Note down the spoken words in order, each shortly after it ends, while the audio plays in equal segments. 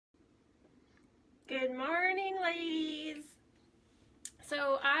Good morning, ladies.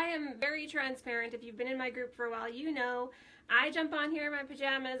 So I am very transparent. If you've been in my group for a while, you know I jump on here in my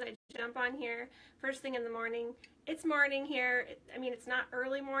pajamas. I jump on here first thing in the morning. It's morning here. I mean, it's not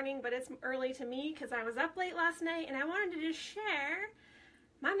early morning, but it's early to me because I was up late last night and I wanted to just share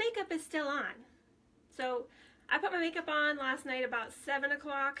my makeup is still on. So I put my makeup on last night about 7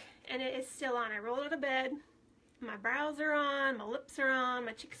 o'clock and it is still on. I rolled out of bed. My brows are on, my lips are on,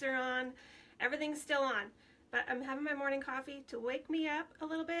 my cheeks are on. Everything's still on, but I'm having my morning coffee to wake me up a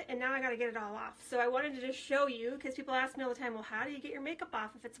little bit, and now I gotta get it all off. So I wanted to just show you, because people ask me all the time, well, how do you get your makeup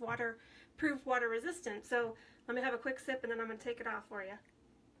off if it's waterproof, water resistant? So let me have a quick sip, and then I'm gonna take it off for you.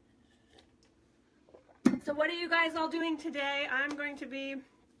 So what are you guys all doing today? I'm going to be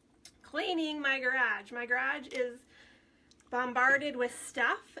cleaning my garage. My garage is bombarded with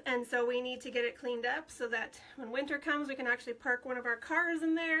stuff, and so we need to get it cleaned up so that when winter comes, we can actually park one of our cars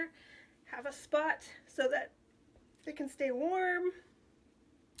in there, have a spot so that it can stay warm.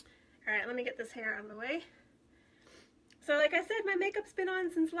 All right, let me get this hair out of the way. So like I said, my makeup's been on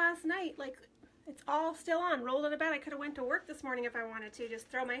since last night. Like, it's all still on. Rolled out of bed. I could have went to work this morning if I wanted to. Just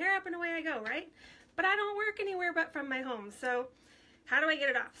throw my hair up and away I go, right? But I don't work anywhere but from my home. So how do I get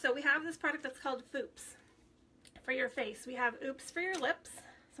it off? So we have this product that's called Oops for your face. We have Oops for your lips.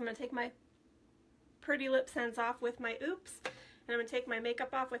 So I'm going to take my pretty lip scents off with my Oops. And I'm going to take my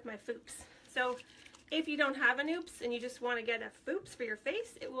makeup off with my Oops. So if you don't have an Oops and you just want to get a Oops for your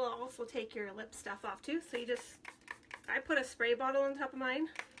face, it will also take your lip stuff off too. So you just, I put a spray bottle on top of mine.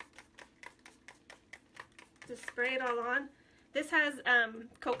 Just spray it all on. This has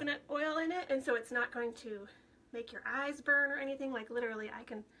coconut oil in it, and so it's not going to make your eyes burn or anything. Like literally, I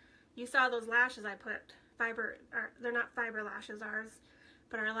can, you saw those lashes I put, fiber, they're not fiber lashes, ours,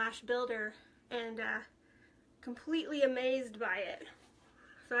 but our lash builder, and completely amazed by it.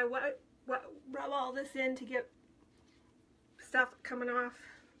 So I rub all this in to get stuff coming off.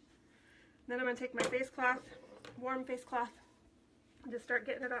 And then I'm going to take my face cloth, warm face cloth, and just start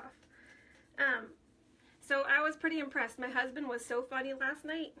getting it off. So I was pretty impressed. My husband was so funny last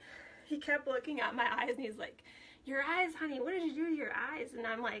night. He kept looking at my eyes and he's like, "Your eyes, honey, what did you do to your eyes?" And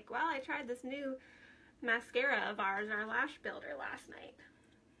I'm like, "Well, I tried this new mascara of ours, our lash builder, last night."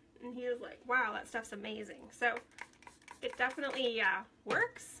 And he was like, "Wow, that stuff's amazing." So it definitely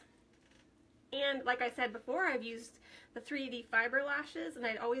works. And like I said before, I've used the 3D fiber lashes, and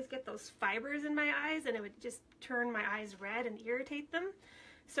I'd always get those fibers in my eyes, and it would just turn my eyes red and irritate them.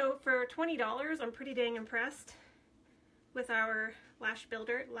 So for $20, I'm pretty dang impressed with our lash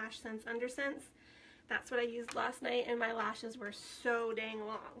builder, Lash Sense Undersense. That's what I used last night, and my lashes were so dang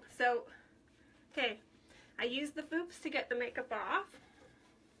long. So, okay, I used the Oops to get the makeup off.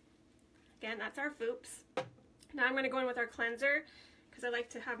 Again, that's our Oops. Now I'm going to go in with our cleanser because I like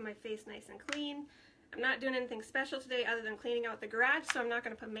to have my face nice and clean. I'm not doing anything special today other than cleaning out the garage, so I'm not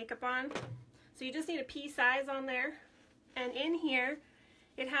going to put makeup on. So you just need a pea size on there. And in here,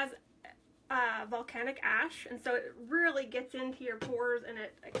 it has volcanic ash, and so it really gets into your pores and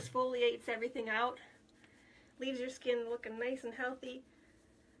it exfoliates everything out. Leaves your skin looking nice and healthy.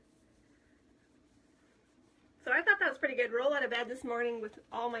 So I thought that was pretty good. Roll out of bed this morning with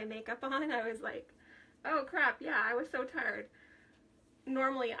all my makeup on. I was like, oh crap, yeah, I was so tired.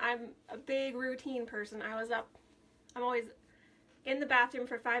 Normally, I'm a big routine person. I'm always in the bathroom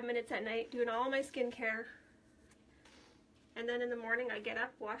for 5 minutes at night doing all my skincare. And then in the morning, I get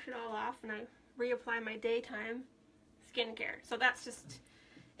up, wash it all off, and I reapply my daytime skincare. So that's just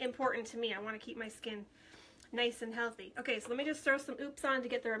important to me. I want to keep my skin nice and healthy. Okay, so let me just throw some Oops on to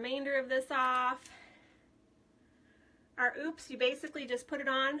get the remainder of this off. Our Oops, you basically just put it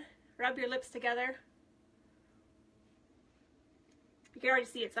on, rub your lips together. You can already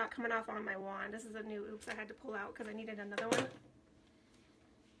see it's not coming off on my wand. This is a new Oops I had to pull out because I needed another one.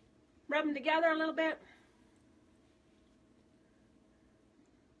 Rub them together a little bit.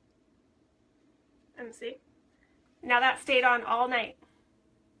 And see? Now that stayed on all night.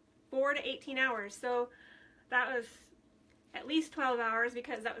 4 to 18 hours. So that was at least 12 hours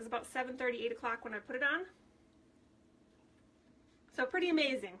because that was about 7:30, 8 o'clock when I put it on. So pretty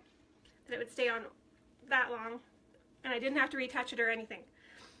amazing that it would stay on that long, and I didn't have to retouch it or anything.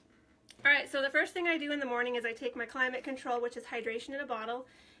 Alright, so the first thing I do in the morning is I take my Climate Control, which is hydration in a bottle.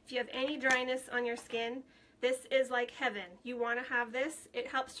 If you have any dryness on your skin, this is like heaven. You want to have this. It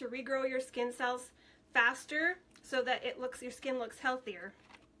helps to regrow your skin cells faster so that your skin looks healthier.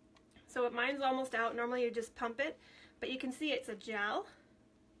 So mine's almost out. Normally you just pump it, but you can see it's a gel.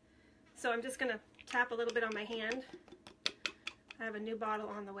 So I'm just going to tap a little bit on my hand. I have a new bottle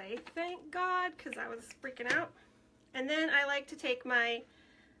on the way, thank God, because I was freaking out. And then I like to take my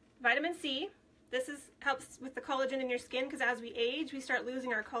vitamin C, This helps with the collagen in your skin, because as we age, we start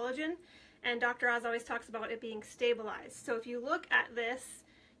losing our collagen, and Dr. Oz always talks about it being stabilized. So if you look at this,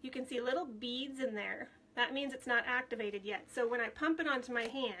 you can see little beads in there. That means it's not activated yet. So when I pump it onto my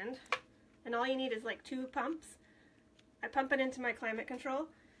hand, and all you need is like 2 pumps, I pump it into my climate control,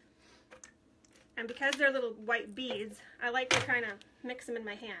 and because they're little white beads, I like to kind of mix them in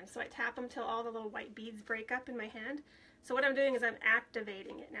my hand. So I tap them till all the little white beads break up in my hand. So what I'm doing is I'm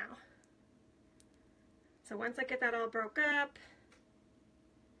activating it now. So once I get that all broke up,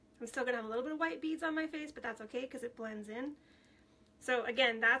 I'm still going to have a little bit of white beads on my face, but that's okay because it blends in. So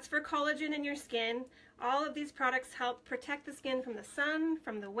again, that's for collagen in your skin. All of these products help protect the skin from the sun,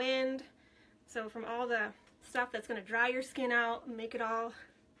 from the wind, so from all the stuff that's going to dry your skin out and make it all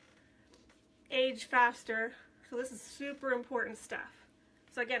age faster. So this is super important stuff.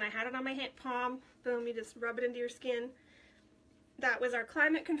 So again, I had it on my hand palm. Boom, you just rub it into your skin. That was our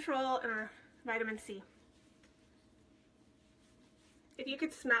climate control and our vitamin C. If you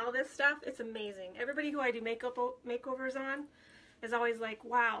could smell this stuff, it's amazing. Everybody who I do makeovers on is always like,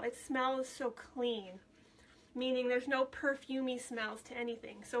 wow, it smells so clean. Meaning there's no perfumey smells to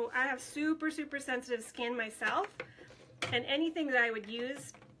anything. So I have super, super sensitive skin myself, and anything that I would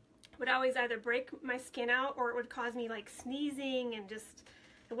use would always either break my skin out or it would cause me like sneezing, and just,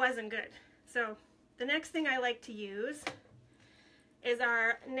 it wasn't good. So the next thing I like to use is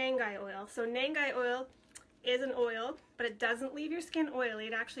our Nangai oil. So Nangai oil is an oil, but it doesn't leave your skin oily.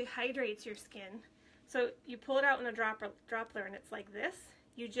 It actually hydrates your skin. So you pull it out in a dropper and it's like this.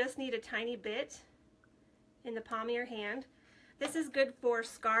 You just need a tiny bit in the palm of your hand. This is good for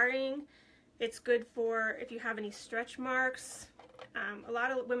scarring. It's good for if you have any stretch marks. A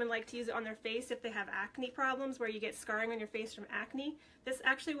lot of women like to use it on their face if they have acne problems, where you get scarring on your face from acne. This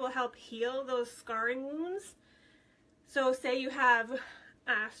actually will help heal those scarring wounds. So say you have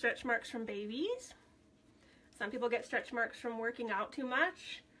stretch marks from babies. Some people get stretch marks from working out too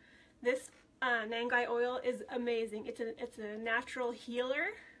much. This Nangai oil is amazing. It's a natural healer.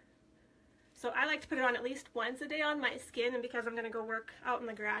 So I like to put it on at least once a day on my skin, and because I'm going to go work out in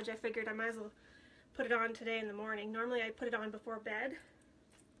the garage, I figured I might as well put it on today in the morning. Normally I put it on before bed,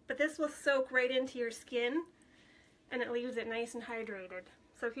 but this will soak right into your skin and it leaves it nice and hydrated.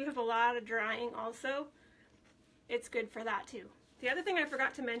 So if you have a lot of drying also, it's good for that too. The other thing I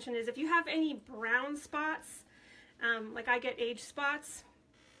forgot to mention is if you have any brown spots, like I get age spots,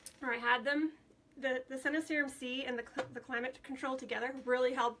 or I had them, the SeneSerum C and the climate control together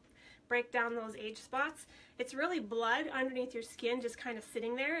really help break down those age spots. It's really blood underneath your skin just kind of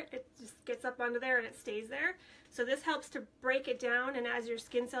sitting there. It just gets up under there and it stays there. So this helps to break it down, and as your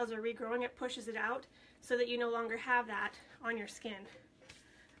skin cells are regrowing, it pushes it out so that you no longer have that on your skin.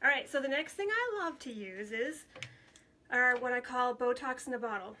 Alright, so the next thing I love to use are what I call Botox in a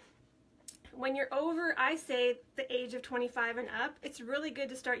bottle. When you're over, I say, the age of 25 and up, it's really good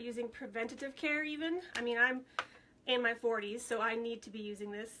to start using preventative care even. I mean, I'm in my 40s, so I need to be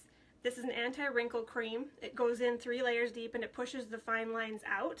using this. This is an anti-wrinkle cream. It goes in 3 layers deep and it pushes the fine lines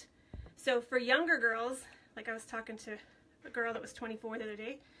out. So for younger girls, like I was talking to a girl that was 24 the other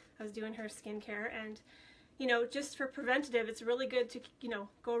day, I was doing her skincare, and you know, just for preventative, it's really good to, you know,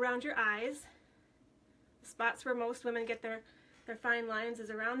 go around your eyes. The spots where most women get their fine lines is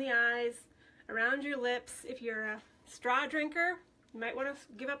around the eyes, around your lips. If you're a straw drinker, you might want to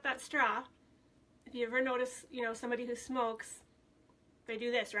give up that straw. If you ever notice, you know, somebody who smokes, they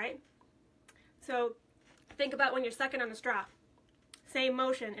do this, right? So think about when you're sucking on a straw. Same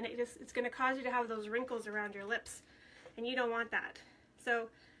motion, and it's going to cause you to have those wrinkles around your lips, and you don't want that. So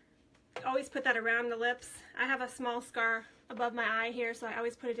always put that around the lips. I have a small scar above my eye here, so I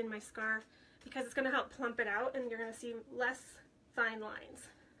always put it in my scar because it's going to help plump it out, and you're going to see less fine lines.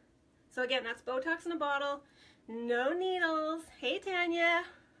 So again, that's Botox in a bottle. No needles. Hey, Tanya.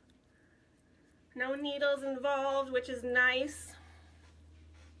 No needles involved, which is nice.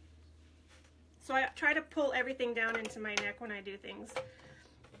 So I try to pull everything down into my neck when I do things.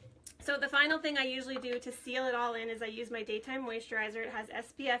 So the final thing I usually do to seal it all in is I use my daytime moisturizer. It has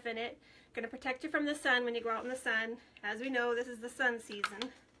SPF in it. Going to protect you from the sun when you go out in the sun. As we know, this is the sun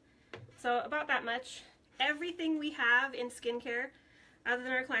season. So about that much. Everything we have in skincare, other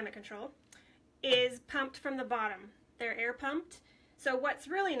than our climate control, is pumped from the bottom. They're air pumped. So what's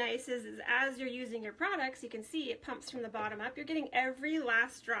really nice is as you're using your products, you can see it pumps from the bottom up. You're getting every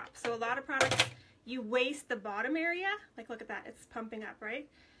last drop. So a lot of products, you waste the bottom area. Like, look at that, it's pumping up, right?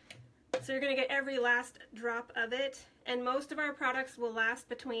 So you're gonna get every last drop of it. And most of our products will last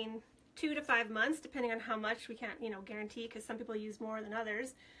between 2 to 5 months, depending on how much. We can't, you know, guarantee, because some people use more than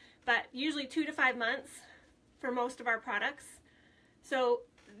others. But usually 2 to 5 months for most of our products. So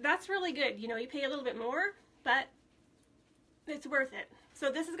that's really good. You know, you pay a little bit more, but it's worth it.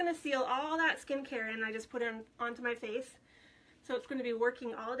 So this is going to seal all that skincare in I just put in onto my face. So it's going to be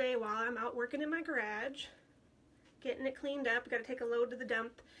working all day while I'm out working in my garage, getting it cleaned up. Got to take a load to the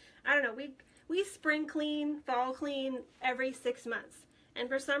dump. I don't know, we spring clean, fall clean every 6 months. And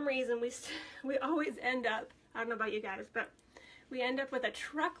for some reason we always end up, I don't know about you guys, but we end up with a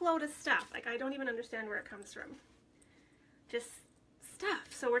truckload of stuff. Like, I don't even understand where it comes from. Just stuff.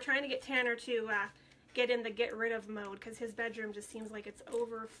 So we're trying to get Tanner to get in the get rid of mode because his bedroom just seems like it's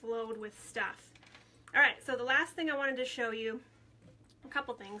overflowed with stuff. Alright, so the last thing I wanted to show you, a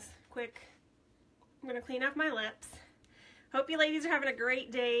couple things, quick. I'm going to clean off my lips. Hope you ladies are having a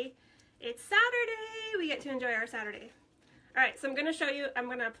great day. It's Saturday! We get to enjoy our Saturday. Alright, so I'm going to show you, I'm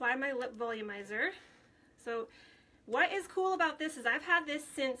going to apply my lip volumizer. So what is cool about this is I've had this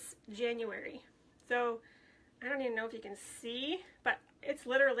since January. So I don't even know if you can see, but it's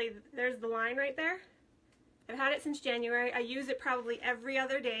literally, there's the line right there. I've had it since January. I use it probably every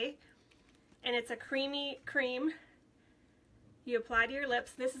other day. And it's a creamy cream you apply to your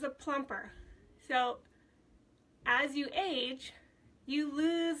lips. This is a plumper. So as you age, you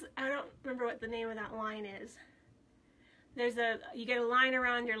lose, I don't remember what the name of that line is. You get a line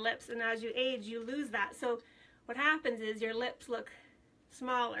around your lips, and as you age, you lose that. So what happens is your lips look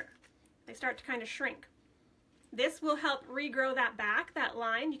smaller. They start to kind of shrink. This will help regrow that back, that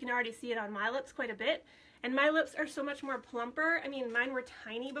line. You can already see it on my lips quite a bit. And my lips are so much more plumper. I mean, mine were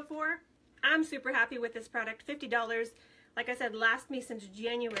tiny before. I'm super happy with this product. $50, like I said, lasts me since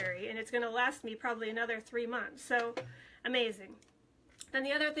January, and it's going to last me probably another 3 months. So amazing. Then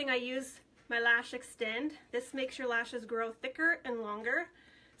the other thing I use, my Lash Extend. This makes your lashes grow thicker and longer.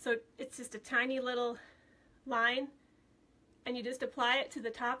 So it's just a tiny little line, and you just apply it to the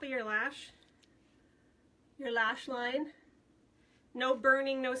top of your lash line. No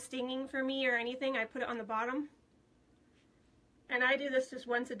burning, no stinging for me or anything. I put it on the bottom. And I do this just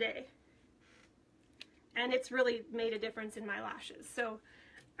once a day. And it's really made a difference in my lashes. So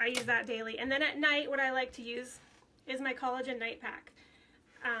I use that daily. And then at night, what I like to use is my collagen night pack.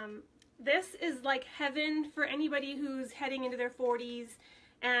 This is like heaven for anybody who's heading into their 40s.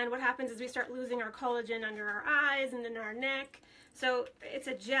 And what happens is we start losing our collagen under our eyes and in our neck. So it's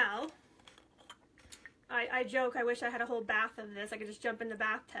a gel. I joke, I wish I had a whole bath of this. I could just jump in the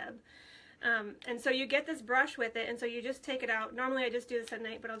bathtub. And so you get this brush with it, and so you just take it out. Normally I just do this at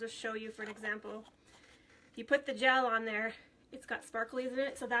night, but I'll just show you for an example. You put the gel on there. It's got sparklies in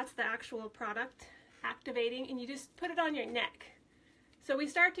it, so that's the actual product activating, and you just put it on your neck. So we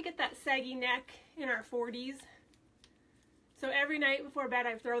start to get that saggy neck in our 40s. So every night before bed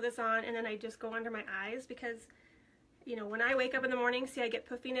I throw this on, and then I just go under my eyes because, you know, when I wake up in the morning, see I get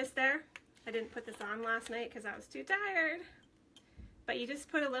puffiness there. I didn't put this on last night because I was too tired. But you just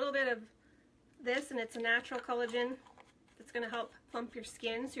put a little bit of this, and it's a natural collagen that's going to help plump your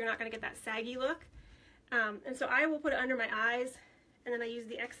skin so you're not going to get that saggy look. And so I will put it under my eyes, and then I use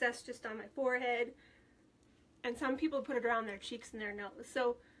the excess just on my forehead. And some people put it around their cheeks and their nose.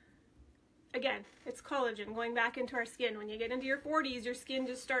 So again, it's collagen going back into our skin. When you get into your 40s, your skin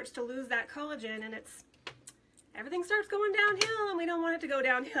just starts to lose that collagen, and everything starts going downhill, and we don't want it to go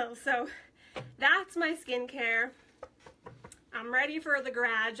downhill. So that's my skincare. I'm ready for the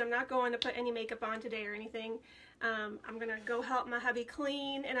garage. I'm not going to put any makeup on today or anything. I'm going to go help my hubby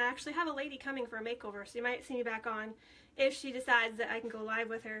clean, and I actually have a lady coming for a makeover, so you might see me back on if she decides that I can go live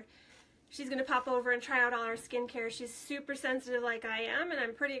with her. She's going to pop over and try out all our skincare. She's super sensitive like I am, and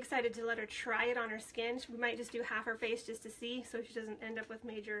I'm pretty excited to let her try it on her skin. We might just do half her face just to see, so she doesn't end up with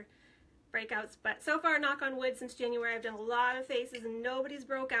major breakouts. But so far, knock on wood, since January, I've done a lot of faces, and nobody's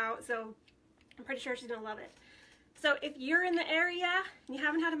broke out, so I'm pretty sure she's going to love it. So if you're in the area and you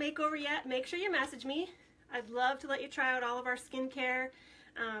haven't had a makeover yet, make sure you message me. I'd love to let you try out all of our skincare.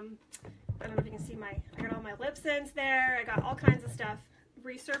 I don't know if you can see I got all my lip scents there. I got all kinds of stuff.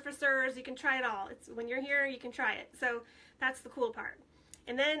 Resurfacers, you can try it all. When you're here, you can try it. So that's the cool part.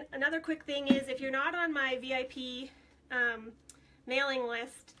 And then another quick thing is, if you're not on my VIP mailing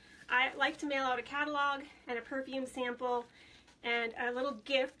list, I like to mail out a catalog and a perfume sample and a little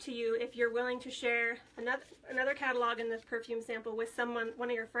gift to you if you're willing to share another catalog and this perfume sample with one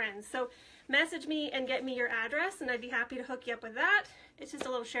of your friends. So message me and get me your address, and I'd be happy to hook you up with that. It's just a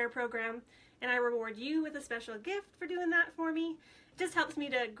little share program, and I reward you with a special gift for doing that for me. It just helps me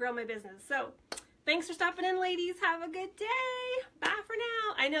to grow my business. So thanks for stopping in, ladies. Have a good day. Bye for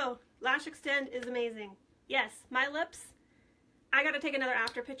now. I know, Lash Extend is amazing. Yes, my lips, I got to take another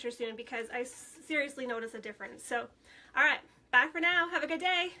after picture soon because I seriously notice a difference. So, all right. Bye for now. Have a good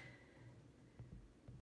day.